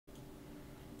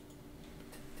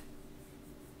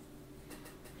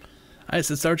Hi, this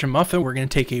is Sgt.Muffin. We're going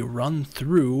to take a run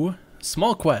through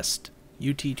SmallQuest,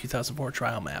 UT2004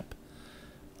 trial map.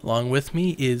 Along with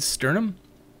me is Sternum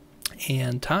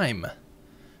and Time,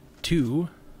 two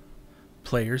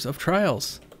players of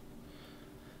Trials.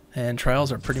 And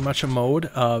Trials are pretty much a mode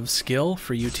of skill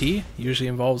for UT. Usually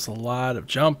involves a lot of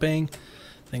jumping,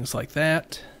 things like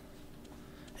that.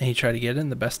 And you try to get in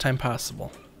the best time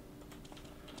possible.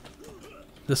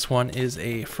 This one is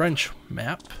a French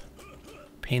map.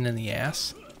 Pain in the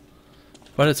ass,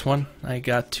 but it's one I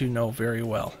got to know very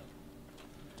well.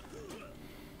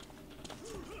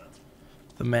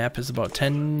 The map is about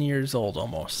 10 years old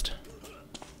almost.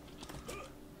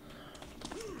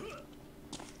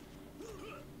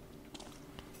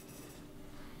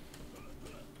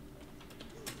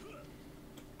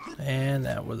 And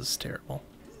that was terrible.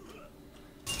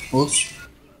 Whoops.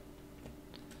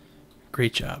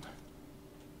 Great job.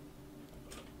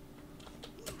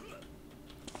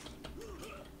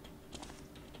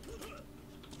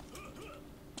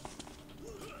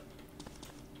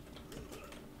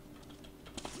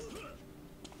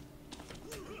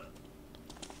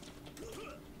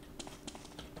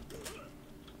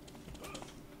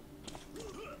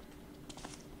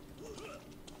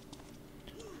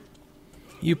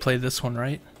 You played this one,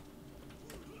 right?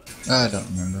 I don't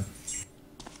remember.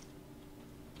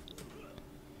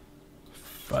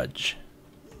 Fudge.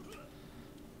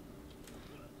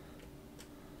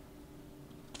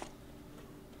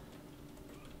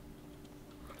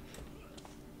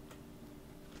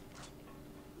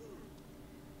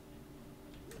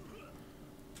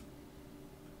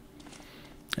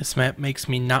 This map makes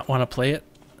me not want to play it,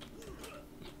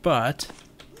 but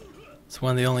it's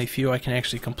one of the only few I can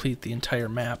actually complete the entire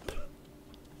map.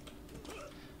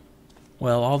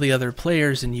 Well, all the other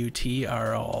players in UT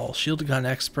are all shield gun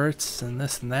experts and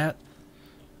this and that.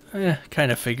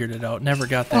 Kind of figured it out. Never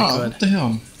got that good. What the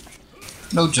hell?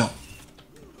 No jump.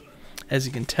 As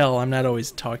you can tell, I'm not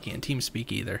always talking in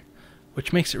TeamSpeak either,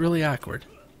 which makes it really awkward.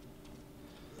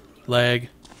 Lag.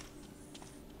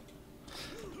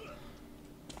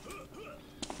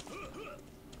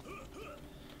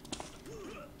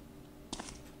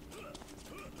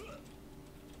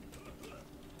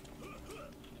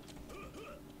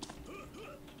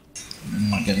 I'm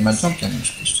not getting my jump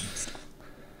damage supposed to.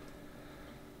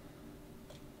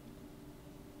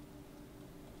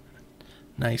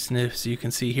 Nice, and as you can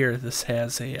see here, this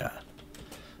has a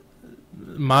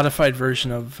modified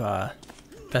version of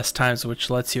best times, which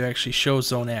lets you actually show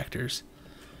zone actors.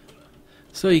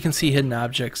 So you can see hidden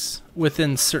objects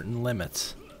within certain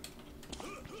limits.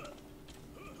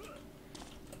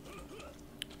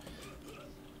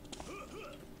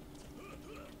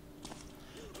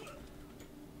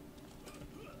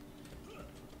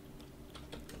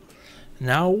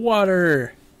 Now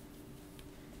water!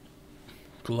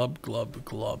 Glub, glub,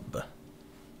 glub.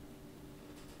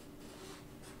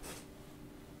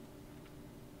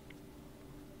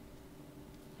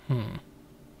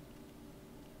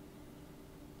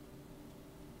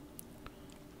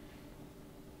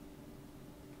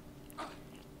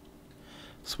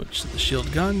 Switch to the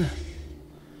shield gun.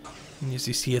 And as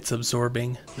you see, it's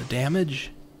absorbing the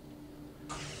damage.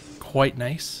 Quite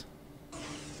nice.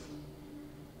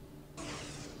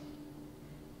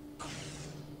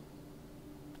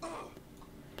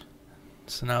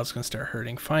 So now it's going to start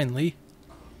hurting finally.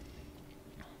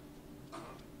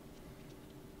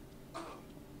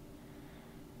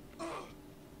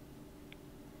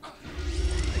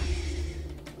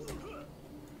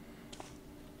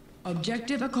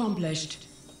 Objective accomplished.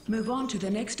 Move on to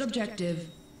the next objective.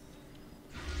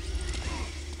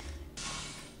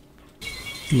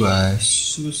 Do I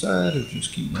suicide or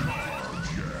just keep going?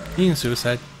 You can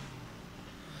suicide.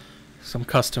 Some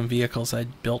custom vehicles I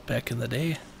built back in the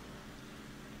day.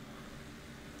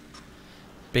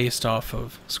 Based off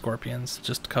of Scorpions,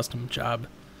 just custom job.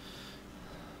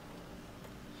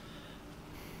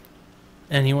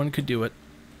 Anyone could do it.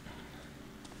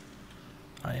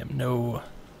 I am no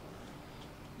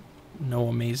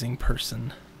amazing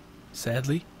person,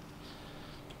 sadly.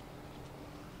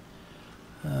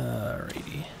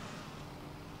 Alrighty.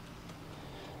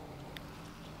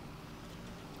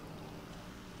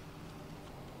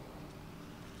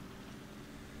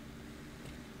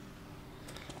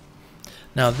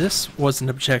 Now this was an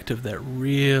objective that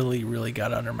really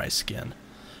got under my skin.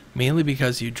 Mainly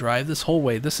because you drive this whole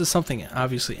way. This is something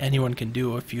obviously anyone can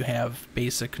do if you have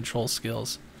basic control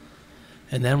skills.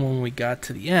 And then when we got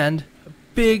to the end, a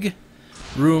big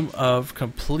room of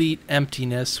complete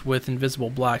emptiness with invisible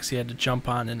blocks you had to jump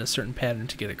on in a certain pattern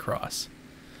to get across.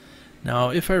 Now,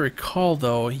 if I recall,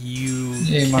 though,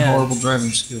 you my horrible driving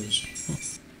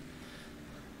skills.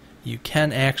 You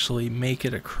can actually make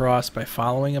it across by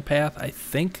following a path, I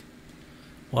think.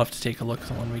 We'll have to take a look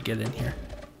when we get in here.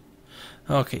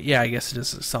 Okay, yeah, I guess it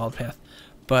is a solid path.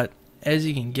 But as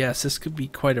you can guess, this could be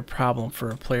quite a problem for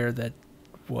a player that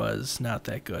was not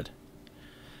that good.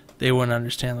 They wouldn't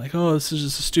understand, like, oh, this is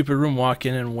just a stupid room, walk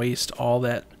in and waste all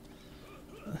that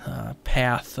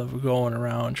path of going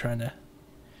around trying to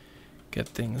get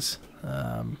things.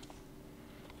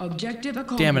 Objective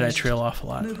accomplished. Damn it, I trail off a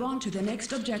lot. Move on to the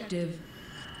next objective.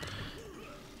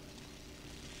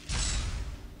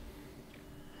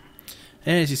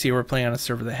 And as you see, we're playing on a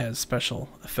server that has special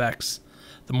effects.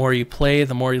 The more you play,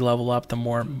 the more you level up, the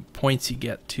more points you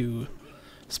get to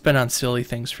spend on silly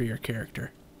things for your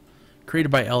character. Created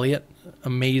by Elliot,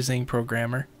 amazing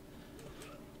programmer.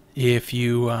 If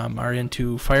you are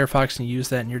into Firefox and you use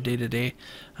that in your day-to-day,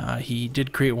 he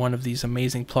did create one of these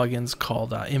amazing plugins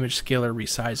called Image Scaler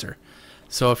Resizer.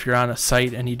 So if you're on a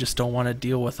site and you just don't want to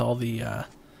deal with all the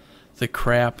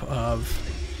crap of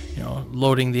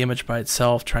loading the image by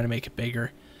itself, trying to make it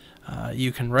bigger,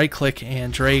 you can right-click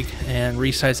and drag and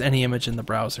resize any image in the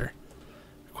browser.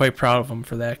 Quite proud of him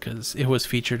for that because it was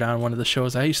featured on one of the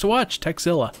shows I used to watch,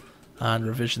 Techzilla, on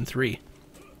Revision 3.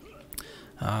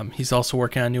 He's also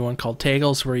working on a new one called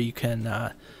Taggles, where you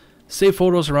can save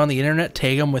photos around the internet,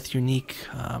 tag them with unique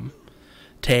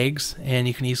tags, and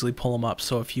you can easily pull them up.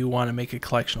 So if you want to make a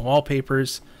collection of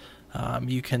wallpapers,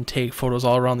 you can tag photos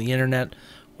all around the internet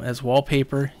as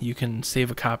wallpaper. You can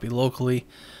save a copy locally.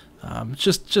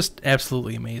 Just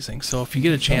absolutely amazing. So if you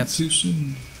get a chance,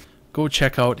 go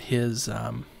check out his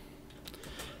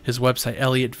website,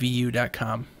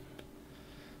 elliottvu.com.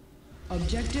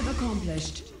 Objective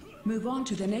accomplished. Move on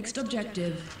to the next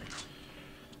objective.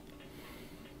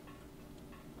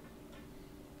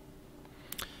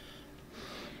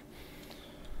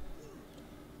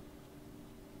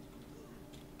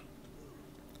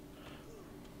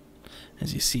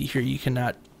 As you see here, you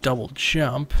cannot double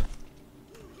jump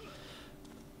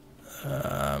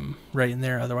right in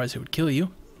there, otherwise it would kill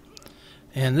you.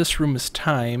 And this room is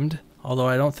timed, although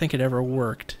I don't think it ever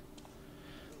worked.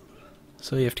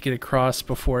 So you have to get across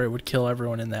before it would kill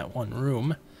everyone in that one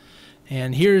room.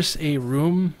 And here's a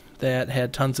room that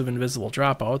had tons of invisible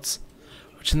dropouts,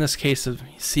 which in this case of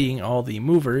seeing all the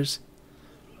movers,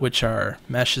 which are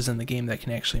meshes in the game that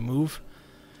can actually move,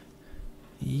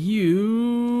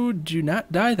 you do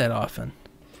not die that often.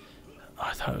 Oh,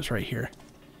 I thought it was right here.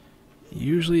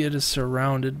 Usually it is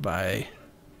surrounded by...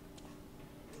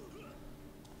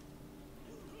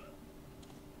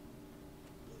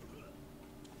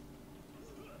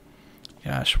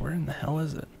 Gosh, where in the hell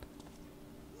is it?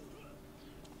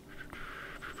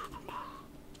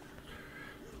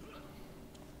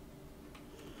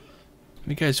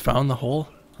 You guys found the hole?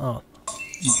 Oh.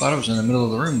 I thought it was in the middle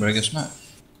of the room, but I guess not.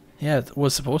 Yeah, it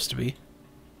was supposed to be.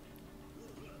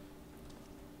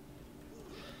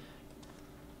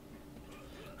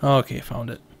 Okay,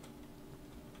 found it.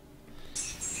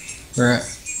 Where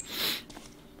at?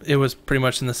 It was pretty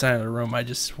much in the center of the room. I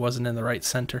just wasn't in the right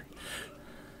center.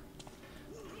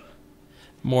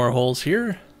 More holes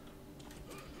here.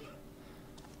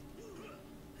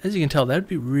 As you can tell, that'd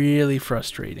be really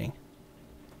frustrating.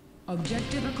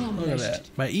 Objective accomplished. Look at that.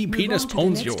 My E-penis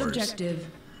owns yours. Objective.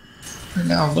 We're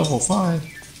now level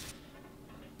 5.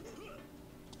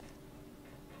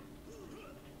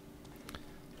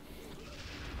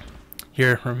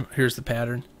 Here's the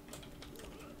pattern.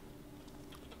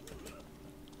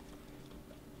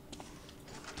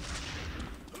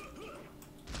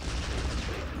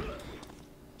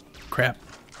 Crap.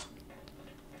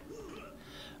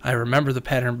 I remember the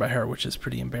pattern by heart, which is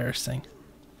pretty embarrassing.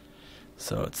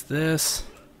 So it's this,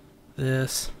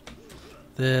 this,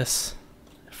 this.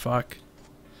 Fuck.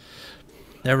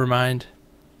 Never mind.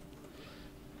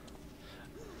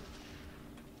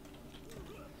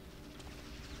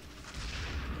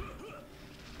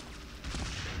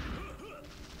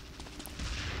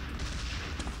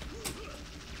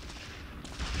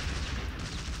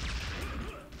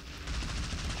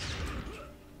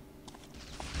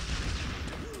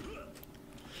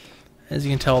 As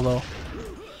you can tell, though,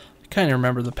 I kind of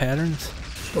remember the patterns.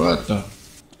 What the?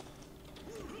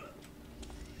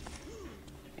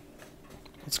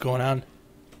 What's going on?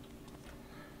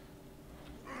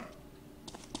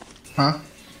 Huh?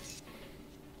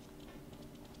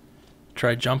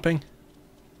 Try jumping?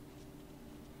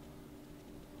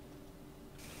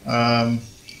 No,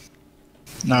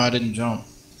 I didn't jump.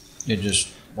 It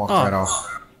just walked right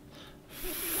off.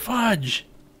 Fudge!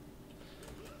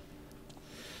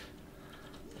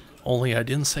 Only I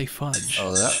didn't say fudge.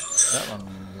 Oh, that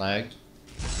one lagged.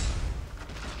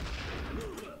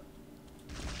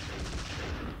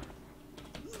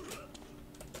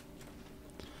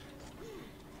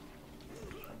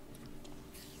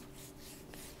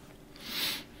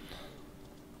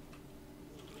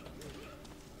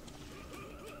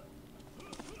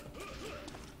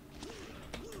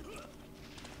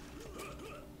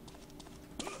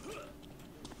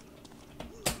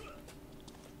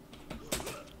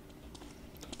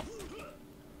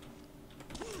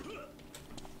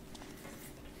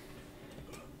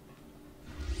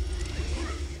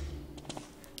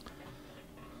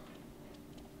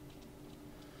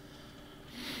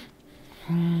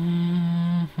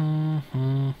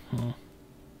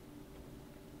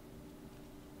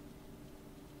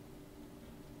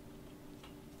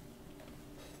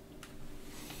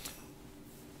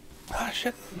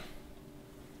 shit.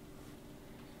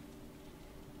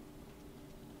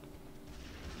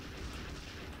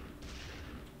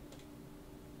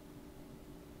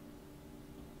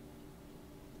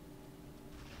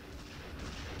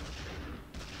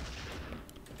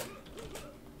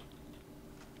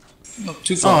 Not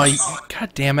too far. Oh,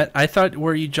 god damn it. I thought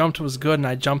where you jumped was good, and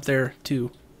I jumped there,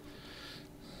 too.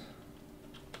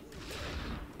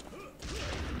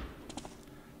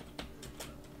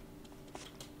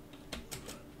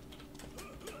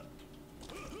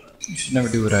 You should never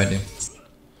do what I do.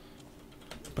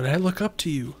 But I look up to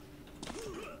you.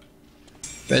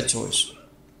 Bad choice.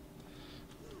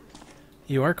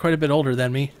 You are quite a bit older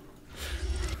than me.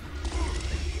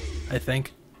 I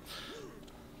think.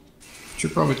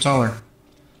 You're probably taller.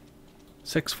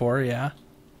 6'4", yeah.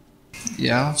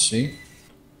 Yeah, I'll see.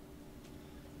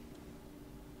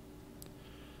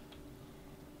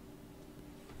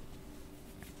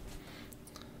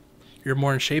 You're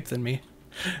more in shape than me.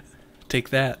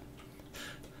 Take that.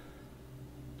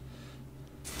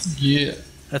 Yeah.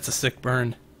 That's a sick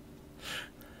burn.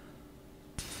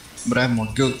 But I have more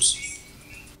goats.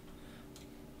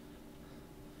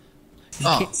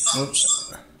 Oh,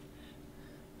 whoops.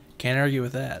 Can't argue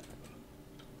with that.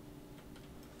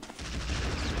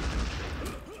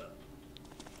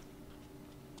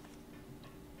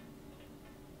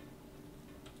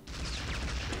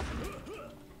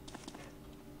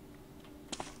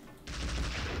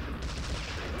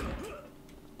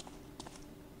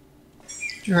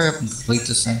 Could you hurry up and complete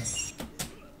this thing?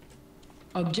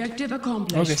 Objective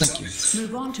accomplished. Okay, thank you.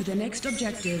 Move on to the next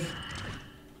objective.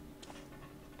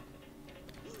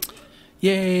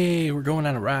 Yay, we're going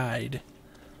on a ride.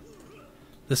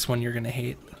 This one you're gonna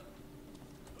hate.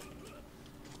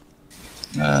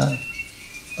 I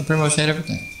pretty much hate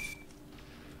everything.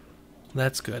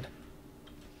 That's good.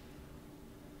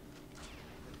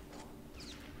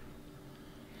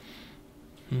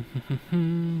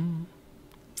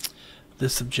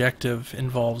 This objective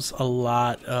involves a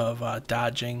lot of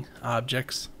dodging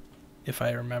objects, if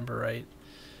I remember right.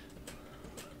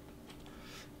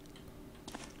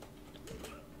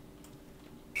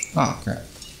 Oh, crap.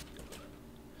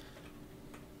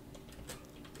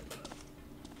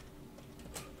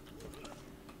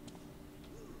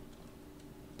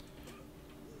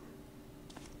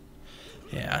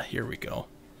 Yeah, here we go.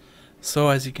 So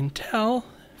as you can tell,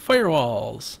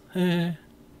 firewalls,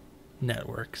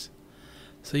 networks.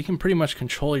 So you can pretty much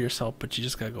control yourself, but you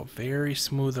just gotta go very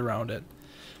smooth around it.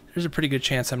 There's a pretty good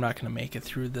chance I'm not gonna make it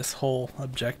through this whole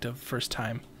objective first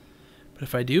time. But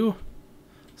if I do,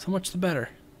 so much the better.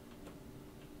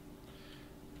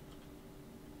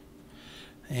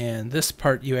 And this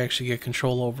part you actually get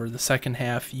control over. The second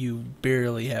half you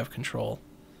barely have control.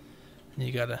 And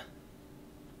you gotta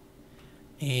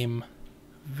aim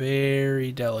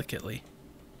very delicately.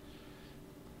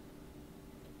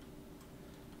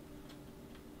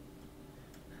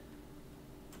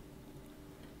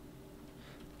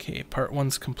 Okay, part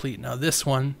one's complete. Now this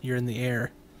one, you're in the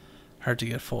air. Hard to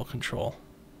get full control.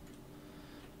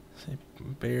 So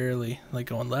barely, like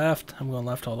going left. I'm going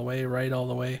left all the way, right all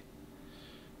the way.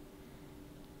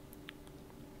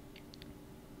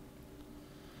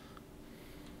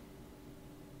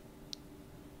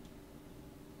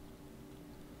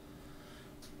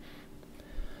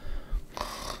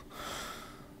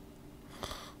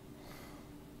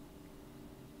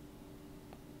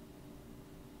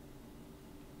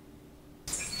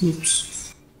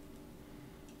 Oops.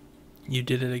 You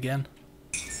did it again.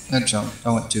 That jump.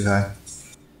 I went too high.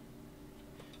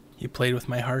 You played with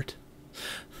my heart.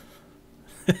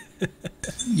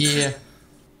 Yeah.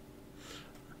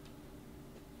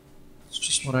 It's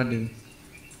just what I do.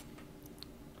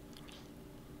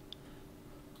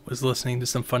 Was listening to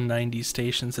some fun 90s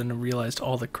stations and realized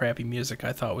all the crappy music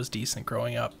I thought was decent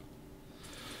growing up.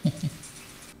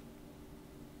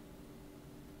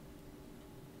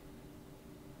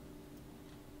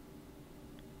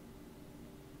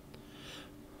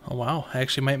 Oh wow, I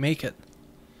actually might make it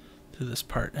to this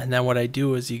part. And then what I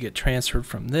do is you get transferred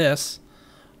from this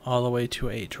all the way to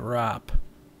a drop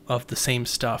of the same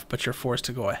stuff, but you're forced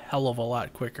to go a hell of a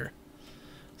lot quicker.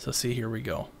 So see, here we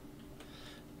go.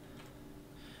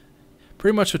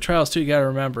 Pretty much with Trials 2, you gotta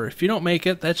remember, if you don't make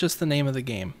it, that's just the name of the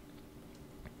game.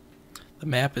 The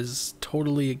map is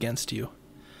totally against you.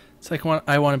 It's like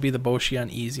I want to be the Boshi on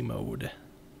easy mode.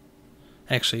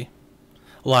 Actually,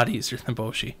 a lot easier than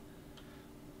Boshi.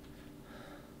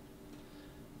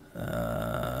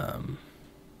 And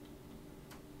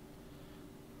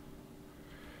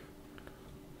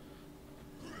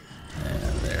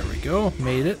there we go,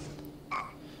 made it.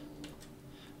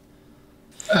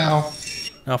 Ow.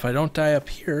 Now, if I don't die up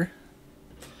here,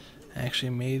 I actually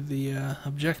made the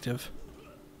objective.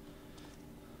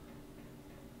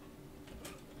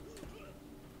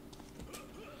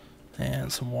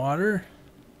 And some water.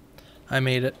 I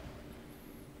made it.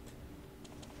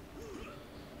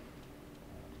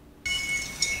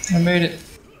 I made it.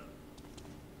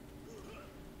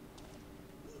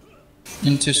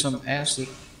 Into some acid.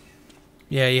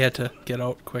 Yeah, you had to get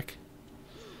out quick.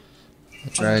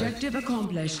 That's right. Objective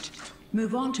accomplished.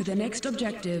 Move on to the next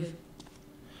objective.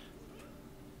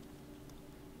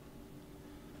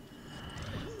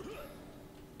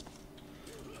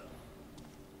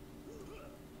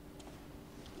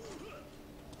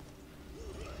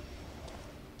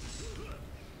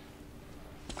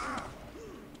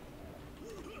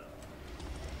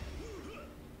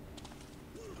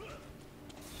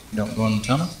 Don't go in the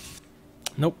tunnel.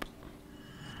 Nope.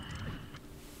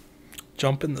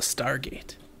 Jump in the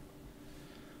Stargate.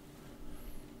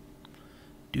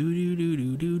 Do do do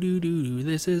do do do do do.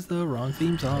 This is the wrong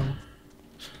theme song.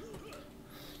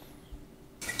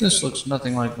 This looks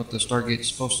nothing like what the Stargate's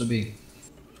supposed to be.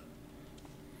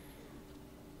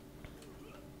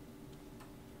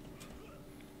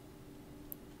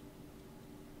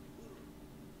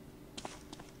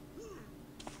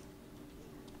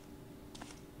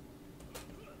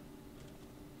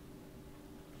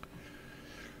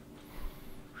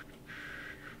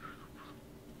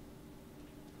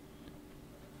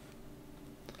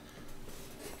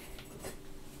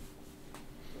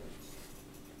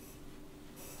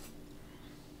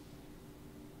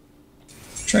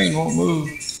 Train won't move.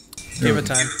 Give it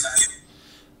time.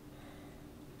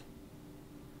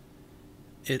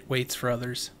 It waits for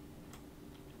others.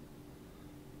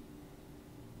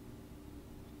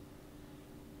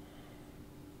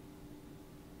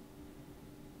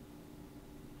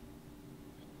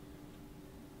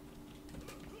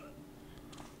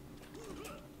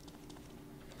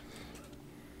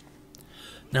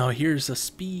 Now here's a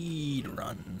speed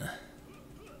run.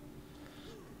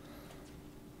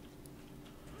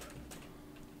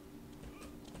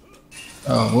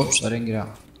 Oh, whoops, I didn't get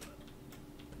out.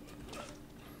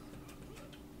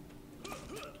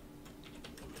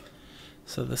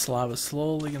 So this lava is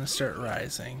slowly going to start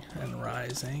rising and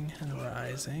rising and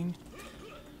rising.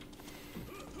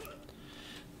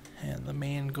 And the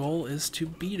main goal is to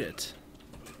beat it.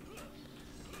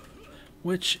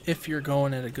 Which, if you're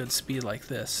going at a good speed like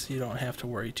this, you don't have to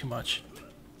worry too much.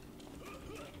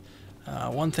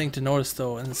 One thing to notice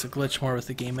though, and it's a glitch more with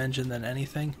the game engine than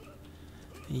anything,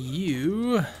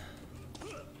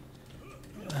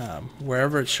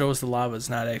 wherever it shows the lava is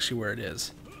not actually where it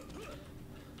is.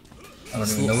 I don't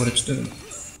even know what it's doing.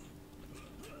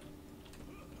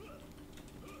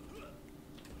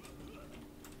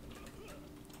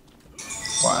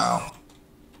 Wow.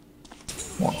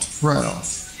 Walked right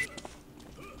off.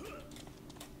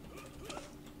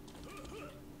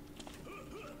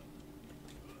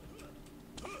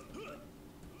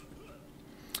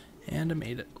 And I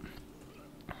made it.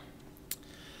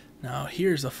 Now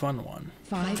here's a fun one.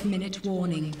 5-minute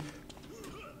warning.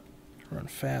 Run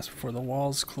fast before the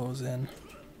walls close in.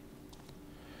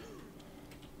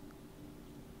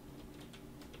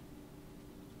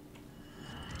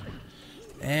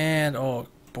 And oh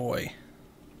boy.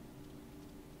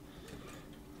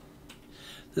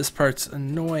 This part's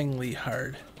annoyingly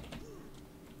hard.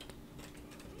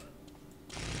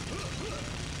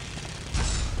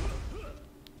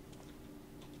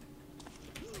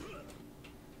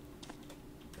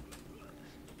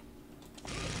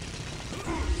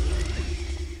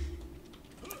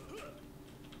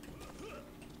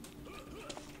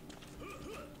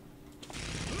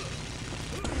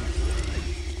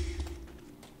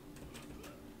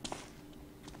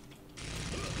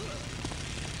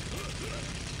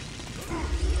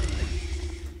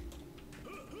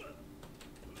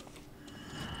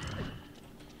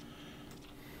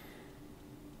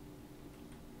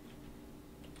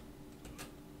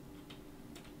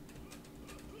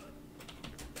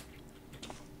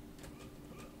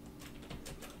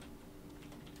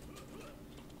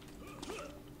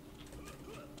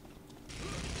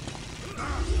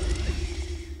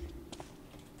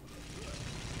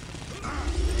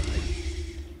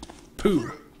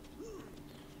 Pooh.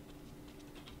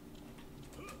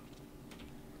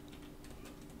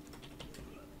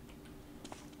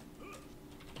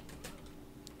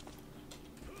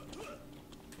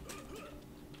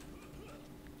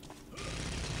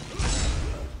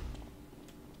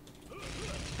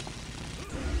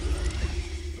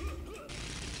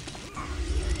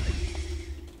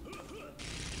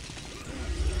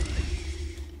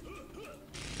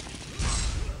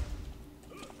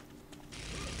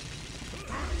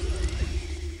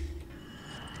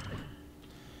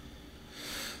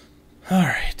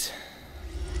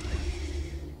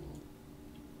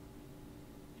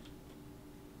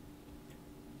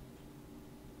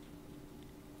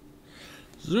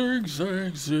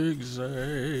 Zigzag,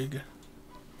 zigzag.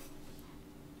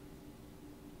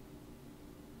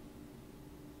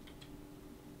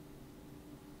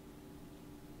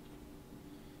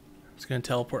 It's going to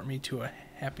teleport me to a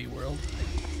happy world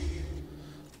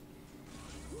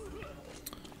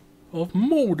of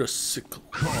motorcycle.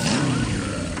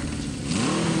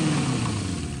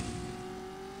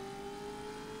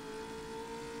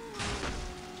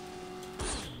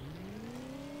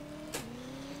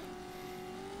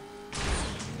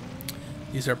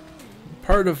 These are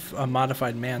part of a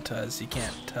modified manta, as you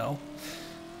can't tell.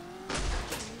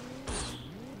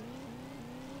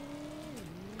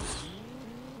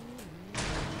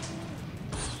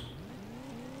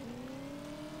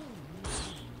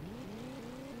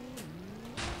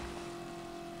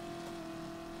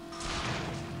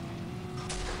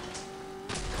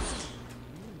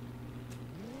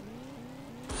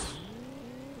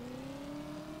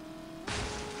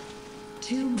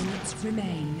 Two minutes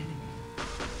remain.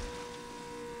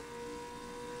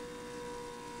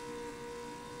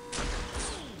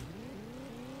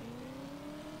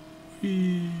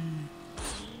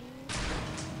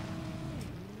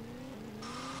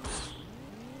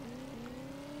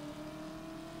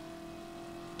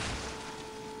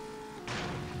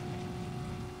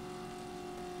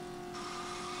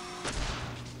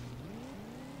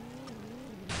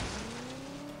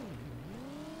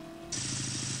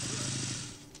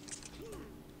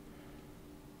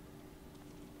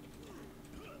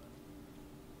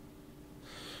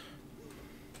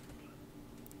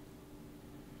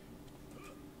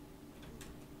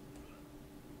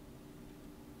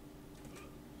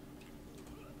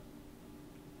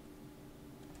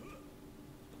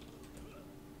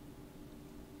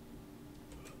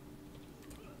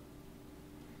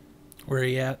 Where are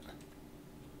you at?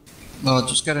 Well, I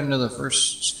just got into the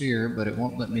first sphere, but it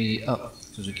won't let me up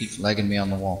because it keeps lagging me on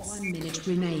the wall. 1 minute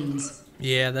remains.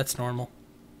 Yeah, that's normal.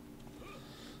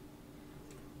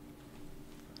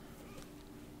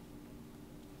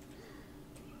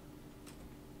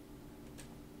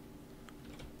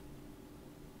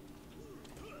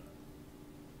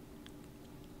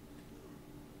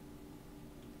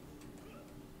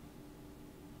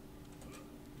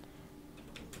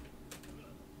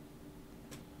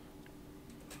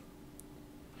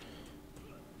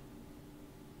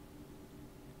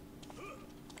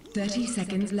 Thirty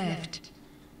seconds left.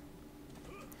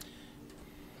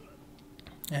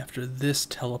 After this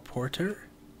teleporter,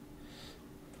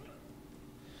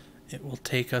 it will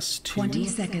take us to 20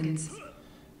 seconds.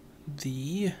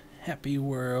 the happy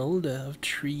world of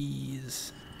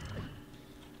trees.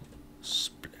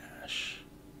 Splash.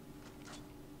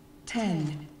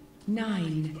 10,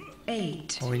 9,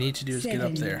 8. All we need to do is get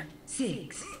up there.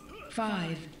 6,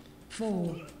 5,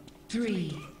 4,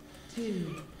 3,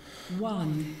 2,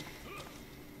 1.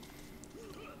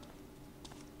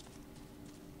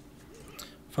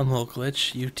 Fun little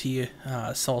glitch. UT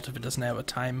assault, if it doesn't have a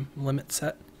time limit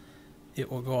set,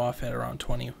 it will go off at around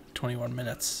 21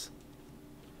 minutes.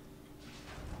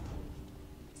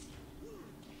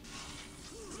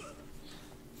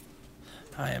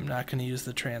 I am not going to use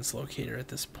the translocator at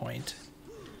this point,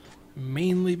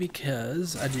 mainly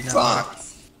because I do not.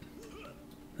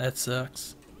 That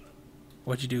sucks.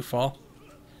 What'd you do, Fall?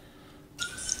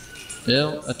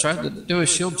 Well, I tried to do a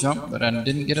shield jump, but I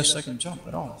didn't get a second jump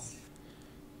at all.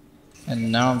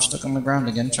 And now I'm stuck on the ground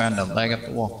again, trying to lag up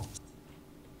the wall.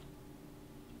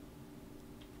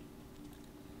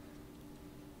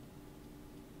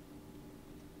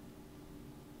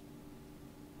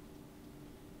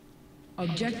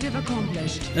 Objective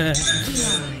accomplished.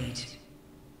 Denied.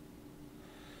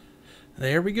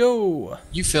 There we go.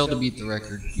 You failed to beat the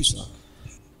record. You suck.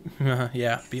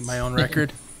 Yeah, beat my own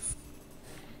record.